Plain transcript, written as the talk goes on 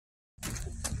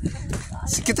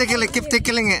Keep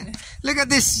tickling it. Look at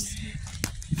this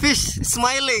fish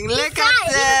smiling. Look at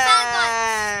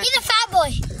that. He's a fat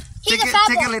boy. He's a fat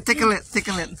boy. Tickle it.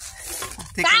 Tickle it.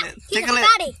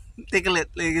 Tickle it.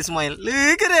 Look at smile.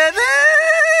 Look at it.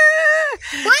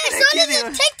 Wait, I saw this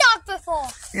on TikTok before.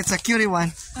 It's a cutie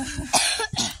one.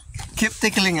 Keep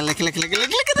tickling it. Look at it.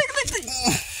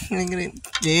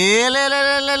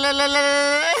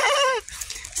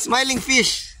 Smiling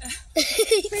fish.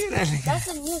 That's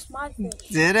a new smart fish.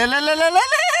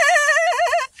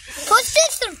 Post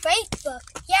this on Facebook.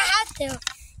 Yeah, I have to.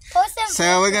 Post it.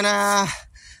 So we're gonna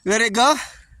let it go.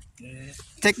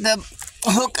 Take the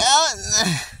hook out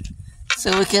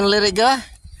so we can let it go.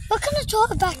 What kind of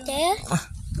toy back there?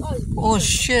 Oh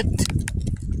shit!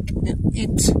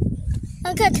 It's.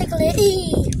 I'm gonna tickle it.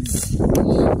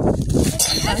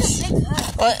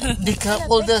 What? They can't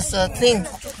hold this thing.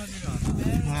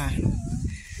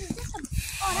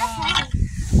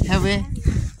 Heavy.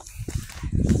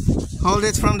 Hold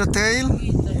it from the tail.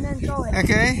 And then throw it.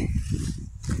 Okay.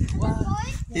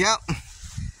 Yep.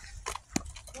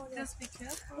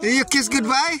 Do you kiss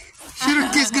goodbye?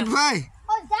 Should kiss goodbye.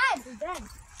 Oh, Dad. He's dead.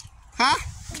 Huh?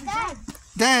 He's dead.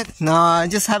 Dead? No,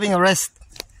 just having a rest.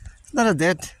 Not a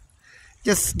dead.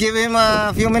 Just give him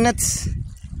a few minutes.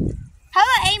 How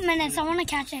about 8 minutes? I want to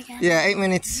catch it again. Yeah, 8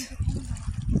 minutes.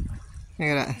 Look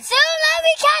at that. Soon, let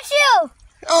me catch you.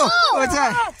 Oh, what's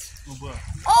that? Oh, what?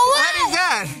 What is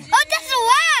that? Oh, that's a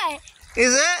what?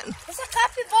 Is it? It's a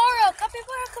capybara.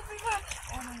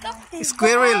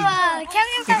 Squirrel. Capybara.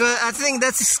 Because I think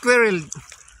that's a squirrel.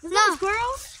 No.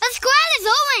 Squirrel? The squirrel is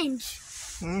orange.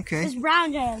 Okay. It's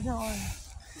brown jet is orange.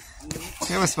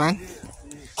 That was fun.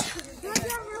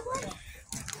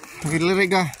 We let it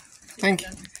go. Thank you.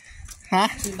 Huh?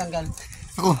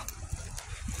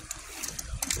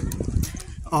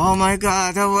 Oh my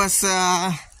god, that was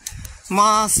a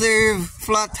massive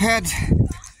flathead.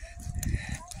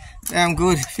 Damn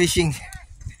good fishing.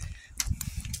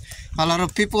 A lot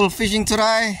of people fishing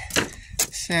today.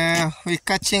 So we're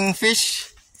catching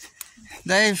fish.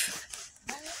 Dave,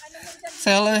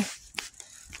 say hello.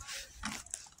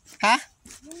 Huh?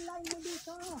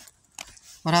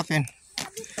 What happened?